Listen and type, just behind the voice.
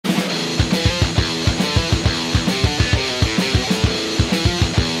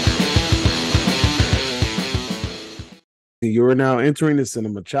You're now entering the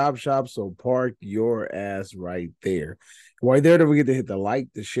cinema chop shop, so park your ass right there. Right there, don't forget to hit the like,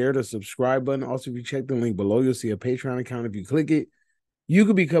 the share, the subscribe button. Also, if you check the link below, you'll see a Patreon account. If you click it, you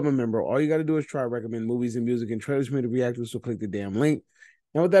can become a member. All you got to do is try to recommend movies and music and trailers for me to react to, so click the damn link.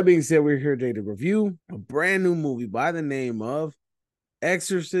 Now, with that being said, we're here today to review a brand new movie by the name of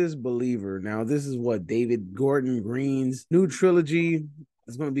Exorcist Believer. Now, this is what David Gordon Green's new trilogy.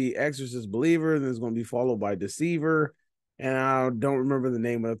 It's going to be Exorcist Believer, and then it's going to be followed by Deceiver. And I don't remember the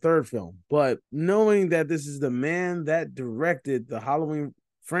name of the third film. But knowing that this is the man that directed the Halloween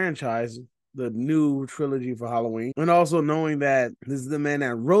franchise, the new trilogy for Halloween, and also knowing that this is the man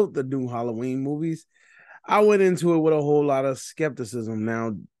that wrote the new Halloween movies, I went into it with a whole lot of skepticism.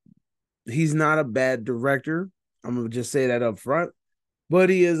 Now, he's not a bad director. I'm going to just say that up front, but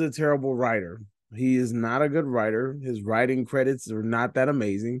he is a terrible writer. He is not a good writer. His writing credits are not that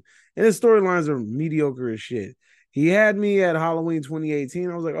amazing, and his storylines are mediocre as shit. He had me at Halloween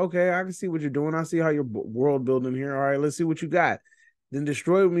 2018. I was like, okay, I can see what you're doing. I see how you're world building here. All right, let's see what you got. Then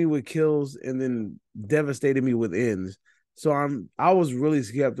destroyed me with kills and then devastated me with ends. So I was really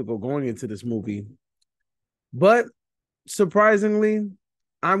skeptical going into this movie. But surprisingly,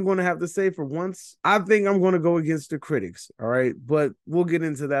 I'm going to have to say for once, I think I'm going to go against the critics. All right. But we'll get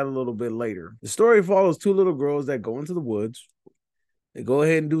into that a little bit later. The story follows two little girls that go into the woods. They go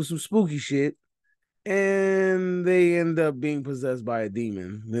ahead and do some spooky shit, and they end up being possessed by a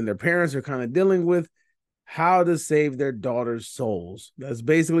demon. Then their parents are kind of dealing with how to save their daughter's souls. That's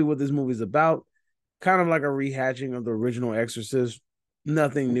basically what this movie's about. Kind of like a rehatching of the original Exorcist.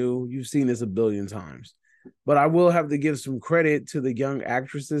 Nothing new. You've seen this a billion times. But I will have to give some credit to the young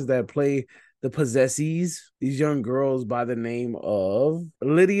actresses that play the possessees. These young girls by the name of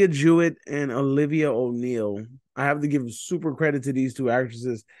Lydia Jewett and Olivia O'Neill. I have to give super credit to these two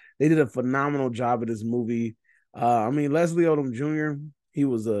actresses. They did a phenomenal job in this movie. Leslie Odom Jr., he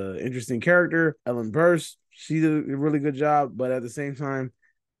was an interesting character. Ellen Burst, she did a really good job. But at the same time,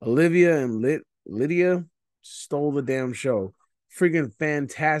 Olivia and Lydia stole the damn show. Freaking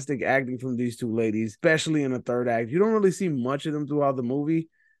fantastic acting from these two ladies, especially in the third act. You don't really see much of them throughout the movie.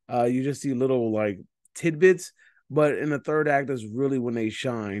 You just see little like tidbits, but in the third act is really when they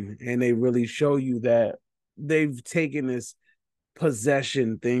shine, and they really show you that they've taken this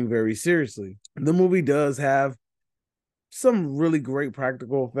possession thing very seriously. The movie does have some really great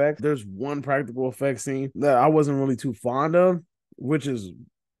practical effects. There's one practical effect scene that I wasn't really too fond of, which is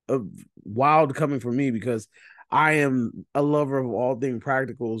a wild coming from me because I am a lover of all things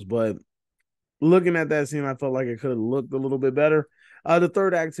practicals, but looking at that scene, I felt like it could have looked a little bit better. The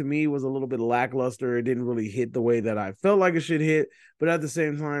third act to me was a little bit lackluster. It didn't really hit the way that I felt like it should hit. But at the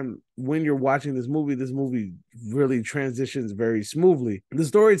same time, when you're watching this movie really transitions very smoothly. The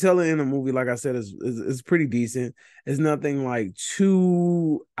storytelling in the movie, like I said, is pretty decent. It's nothing like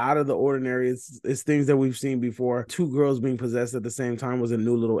too out of the ordinary. It's things that we've seen before. Two girls being possessed at the same time was a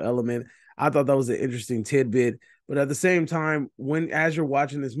new little element. I thought that was an interesting tidbit. But at the same time, as you're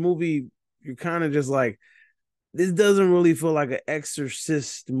watching this movie, you're kind of just like, this doesn't really feel like an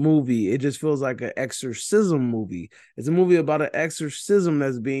exorcist movie. It just feels like an exorcism movie. It's a movie about an exorcism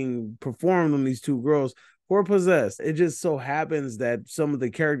that's being performed on these two girls who are possessed. It just so happens that some of the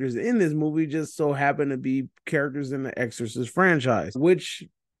characters in this movie just so happen to be characters in the Exorcist franchise, which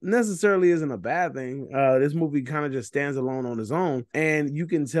necessarily isn't a bad thing. This movie kind of just stands alone on its own. And you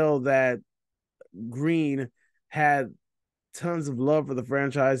can tell that Green had tons of love for the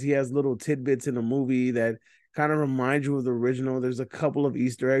franchise. He has little tidbits in the movie that kind of remind you of the original. There's a couple of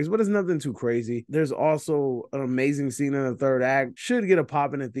Easter eggs, but it's nothing too crazy. There's also an amazing scene in the third act. Should get a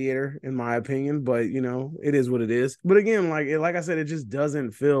pop in the theater, in my opinion, but it is what it is. But again, like I said, it just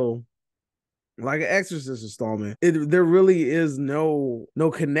doesn't feel like an Exorcist installment. There really is no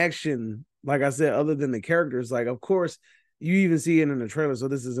connection, like I said, other than the characters. Like, of course, you even see it in the trailer, so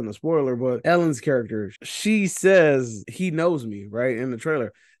this isn't a spoiler, but Ellen's character, she says he knows me, right, in the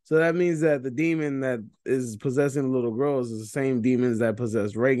trailer. So that means that the demon that is possessing the little girls is the same demons that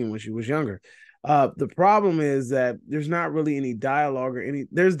possessed Reagan when she was younger. The problem is that there's not really any dialogue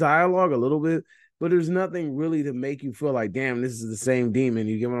there's dialogue a little bit, but there's nothing really to make you feel like, damn, this is the same demon.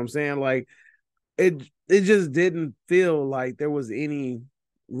 You get what I'm saying? Like, it just didn't feel like there was any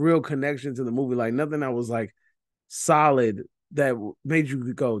real connection to the movie. Like, nothing that was like solid that made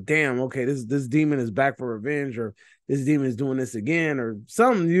you go, damn, okay, this demon is back for revenge, or this demon is doing this again, or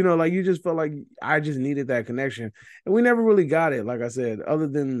something, like you just felt like I just needed that connection. And we never really got it, like I said, other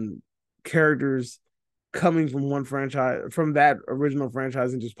than characters coming from one franchise, from that original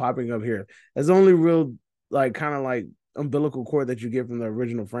franchise, and just popping up here. That's the only real, like, kind of like umbilical cord that you get from the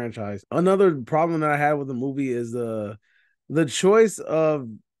original franchise. Another problem that I had with the movie is the choice of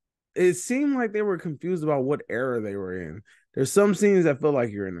it seemed like they were confused about what era they were in. There's some scenes that feel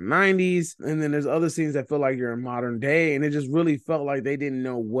like you're in the 90s, and then there's other scenes that feel like you're in modern day, and it just really felt like they didn't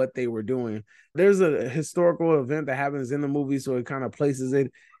know what they were doing. There's a historical event that happens in the movie, so it kind of places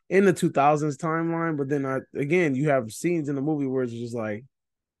it in the 2000s timeline, but then again, you have scenes in the movie where it's just like,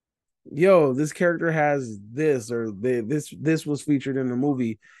 yo, this character has this, or this was featured in the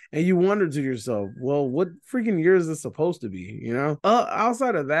movie, and you wonder to yourself, well, what freaking year is this supposed to be? You know,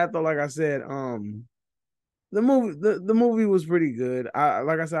 outside of that, though, like I said, the movie was pretty good.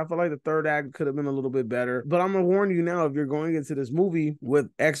 Like I said, I feel like the third act could have been a little bit better, but I'm gonna warn you now, if you're going into this movie with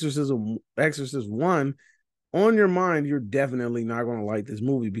Exorcist 1 on your mind, you're definitely not going to like this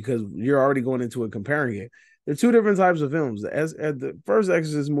movie because you're already going into it comparing it. There are two different types of films. The first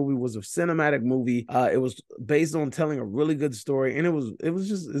Exorcist movie was a cinematic movie. It was based on telling a really good story, and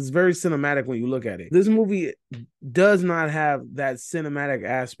it's very cinematic when you look at it. This movie does not have that cinematic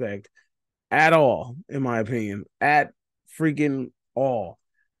aspect at all, in my opinion, at freaking all.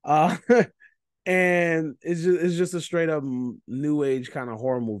 Uh, and it's just a straight up new age kind of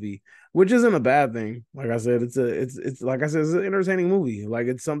horror movie, which isn't a bad thing. Like I said, it's like I said, it's an entertaining movie. Like,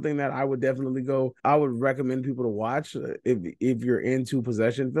 it's something that I would recommend people to watch if you're into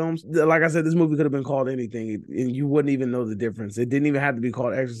possession films. Like I said, this movie could have been called anything, and you wouldn't even know the difference. It didn't even have to be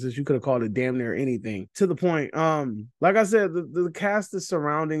called Exorcist. You could have called it damn near anything. To the point, like I said, the cast is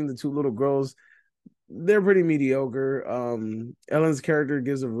surrounding the two little girls. They're pretty mediocre. Ellen's character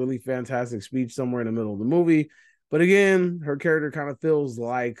gives a really fantastic speech somewhere in the middle of the movie, but again, her character kind of feels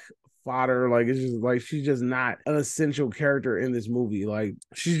like fodder. Like, it's just like she's just not an essential character in this movie. Like,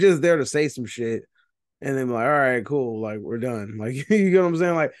 she's just there to say some shit, and then like, all right, cool, like, we're done. Like, you get what I'm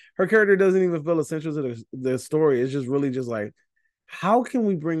saying? Like, her character doesn't even feel essential to the story. It's just really just like, how can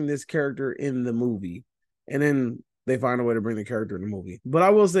we bring this character in the movie? And then they find a way to bring the character in the movie. But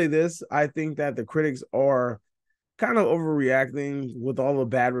I will say this, I think that the critics are kind of overreacting with all the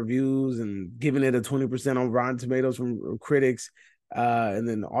bad reviews and giving it a 20% on Rotten Tomatoes from critics. And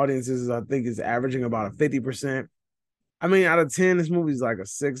then the audiences, I think, is averaging about a 50%. I mean, out of 10, this movie's like a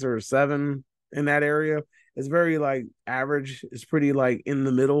 6 or a 7 in that area. It's very like average. It's pretty like in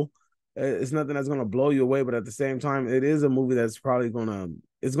the middle. It's nothing that's gonna blow you away, but at the same time, it is a movie that's probably gonna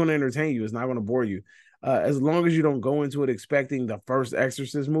entertain you. It's not gonna bore you. As long as you don't go into it expecting the first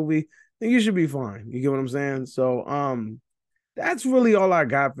Exorcist movie, then you should be fine. You get what I'm saying? So that's really all I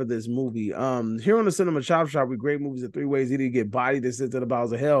got for this movie. Here on the Cinema Chop Shop, we grade movies in 3 ways. Either you get bodied to sit to the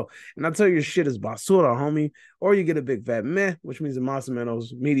bowels of hell, and I tell you, your shit is basura, homie, or you get a big fat meh, which means the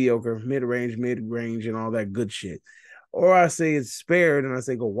Masamento's mediocre, mid-range, and all that good shit. Or I say it's spared, and I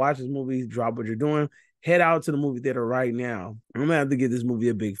say go watch this movie, drop what you're doing, head out to the movie theater right now. I'm gonna have to give this movie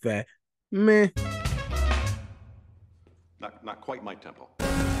a big fat meh. Not quite my tempo.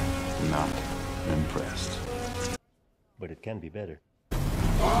 Not impressed. But it can be better.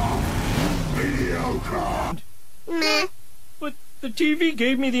 Mediocre. Meh. But the TV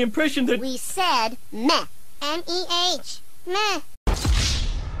gave me the impression that... We said meh. M-E-H. Meh.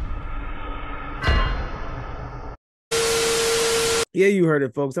 Yeah, you heard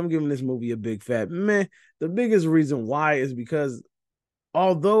it, folks. I'm giving this movie a big fat meh. The biggest reason why is because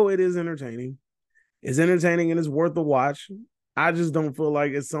although it is entertaining, it's entertaining and it's worth the watch, I just don't feel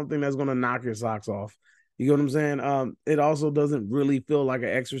like it's something that's going to knock your socks off. You get what I'm saying? It also doesn't really feel like an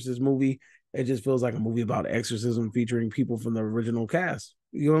Exorcist movie. It just feels like a movie about exorcism featuring people from the original cast.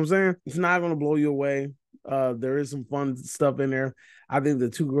 You know what I'm saying? It's not going to blow you away. There is some fun stuff in there. I think the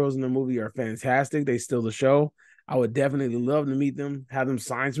two girls in the movie are fantastic. They steal the show. I would definitely love to meet them, have them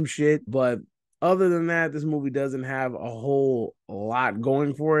sign some shit. But other than that, this movie doesn't have a whole lot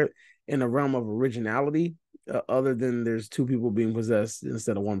going for it in the realm of originality, other than there's 2 people being possessed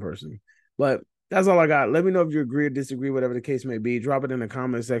instead of 1 person. But that's all I got. Let me know if you agree or disagree, whatever the case may be. Drop it in the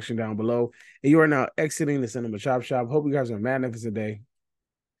comment section down below. And you are now exiting the Cinema Chop Shop. Hope you guys have a magnificent day.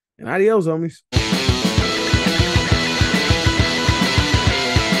 And adios, homies.